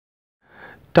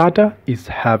Tata is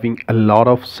having a lot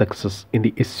of success in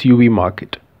the SUV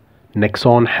market.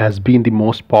 Nexon has been the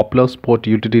most popular sport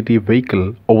utility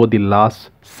vehicle over the last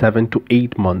 7 to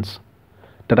 8 months.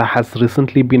 Tata has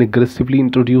recently been aggressively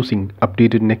introducing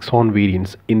updated Nexon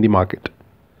variants in the market.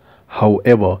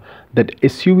 However, that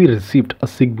SUV received a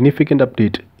significant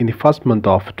update in the first month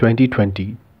of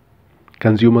 2020.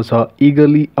 Consumers are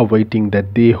eagerly awaiting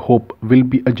that they hope will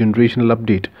be a generational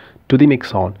update to the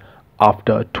Nexon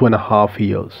after 2.5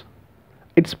 years.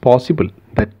 It's possible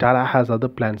that Tata has other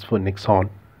plans for Nexon.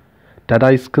 Tata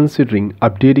is considering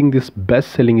updating this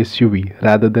best-selling SUV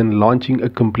rather than launching a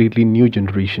completely new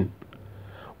generation.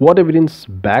 What evidence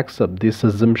backs up this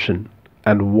assumption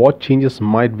and what changes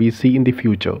might we see in the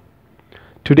future?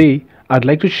 Today, I'd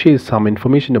like to share some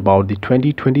information about the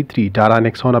 2023 Tata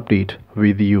Nexon update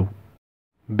with you.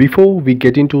 Before we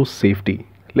get into safety,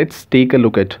 let's take a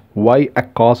look at why a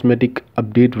cosmetic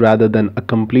update rather than a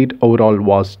complete overhaul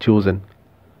was chosen.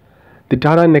 The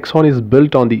Tata Nexon is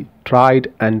built on the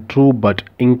tried and true but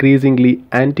increasingly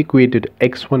antiquated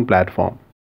X1 platform.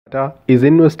 Tata is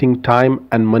investing time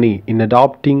and money in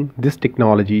adopting this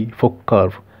technology for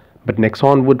Curve, but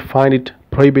Nexon would find it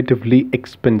prohibitively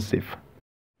expensive.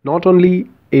 Not only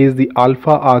is the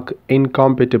Alpha Arc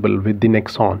incompatible with the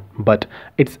Nexon, but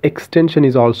its extension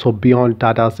is also beyond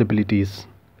Tata's abilities.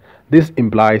 This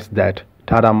implies that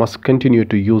Tata must continue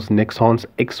to use Nexon's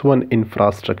X1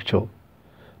 infrastructure.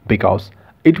 Because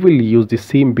it will use the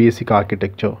same basic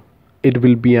architecture, it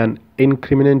will be an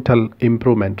incremental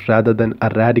improvement rather than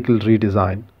a radical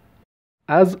redesign.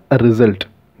 As a result,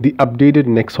 the updated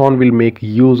Nexon will make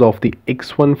use of the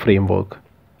X1 framework.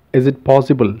 Is it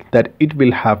possible that it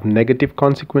will have negative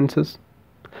consequences?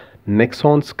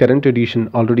 Nexon's current edition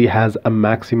already has a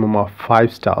maximum of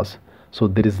 5 stars, so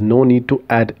there is no need to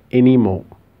add any more.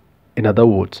 In other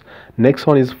words,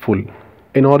 Nexon is full.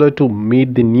 In order to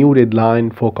meet the new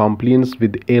deadline for compliance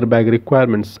with airbag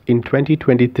requirements in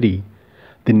 2023,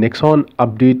 the Nexon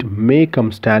update may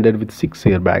come standard with 6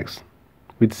 airbags.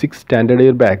 With 6 standard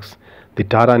airbags, the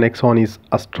Tata Nexon is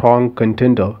a strong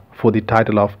contender for the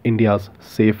title of India's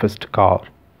safest car.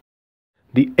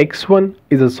 The X1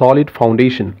 is a solid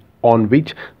foundation on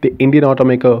which the Indian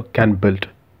automaker can build.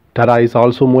 Tata is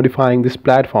also modifying this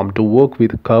platform to work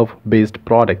with curve-based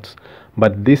products,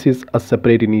 but this is a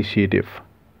separate initiative.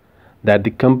 That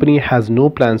the company has no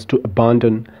plans to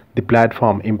abandon the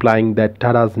platform, implying that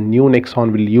Tata's new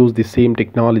Nexon will use the same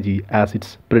technology as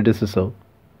its predecessor.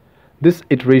 This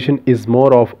iteration is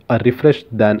more of a refresh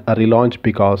than a relaunch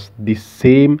because the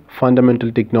same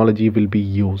fundamental technology will be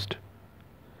used.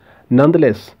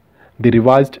 Nonetheless, the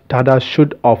revised Tata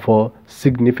should offer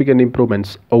significant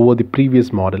improvements over the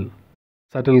previous model.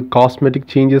 Subtle cosmetic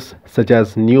changes such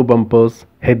as new bumpers,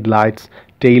 headlights,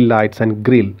 tail lights and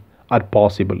grille are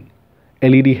possible.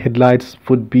 LED headlights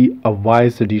would be a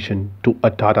wise addition to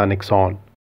a Tata Nexon.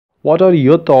 What are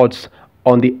your thoughts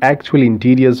on the actual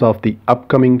interiors of the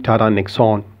upcoming Tata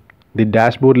Nexon? The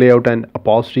dashboard layout and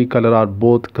upholstery color are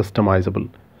both customizable.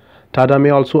 Tata may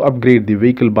also upgrade the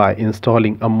vehicle by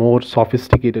installing a more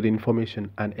sophisticated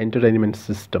information and entertainment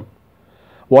system.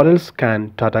 What else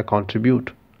can Tata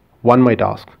contribute? One might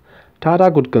ask.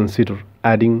 Tata could consider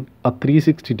adding a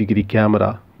 360-degree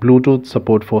camera, Bluetooth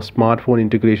support for smartphone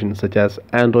integration such as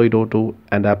Android Auto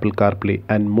and Apple CarPlay,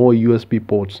 and more USB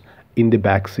ports in the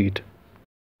back seat.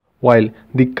 While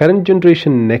the current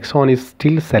generation Nexon is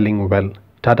still selling well,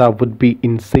 Tata would be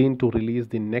insane to release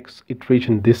the next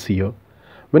iteration this year.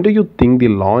 When do you think the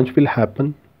launch will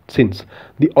happen? Since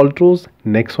the Ultros,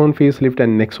 Nexon Facelift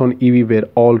and Nexon EV were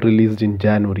all released in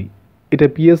January, it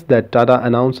appears that Tata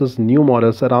announces new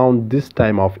models around this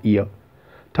time of year.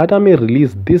 Tata may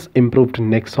release this improved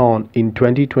Nexon in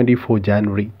 2024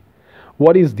 January.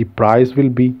 What is the price will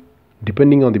be?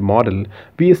 Depending on the model,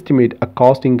 we estimate a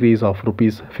cost increase of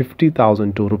Rs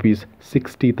 50,000 to Rs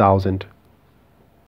 60,000.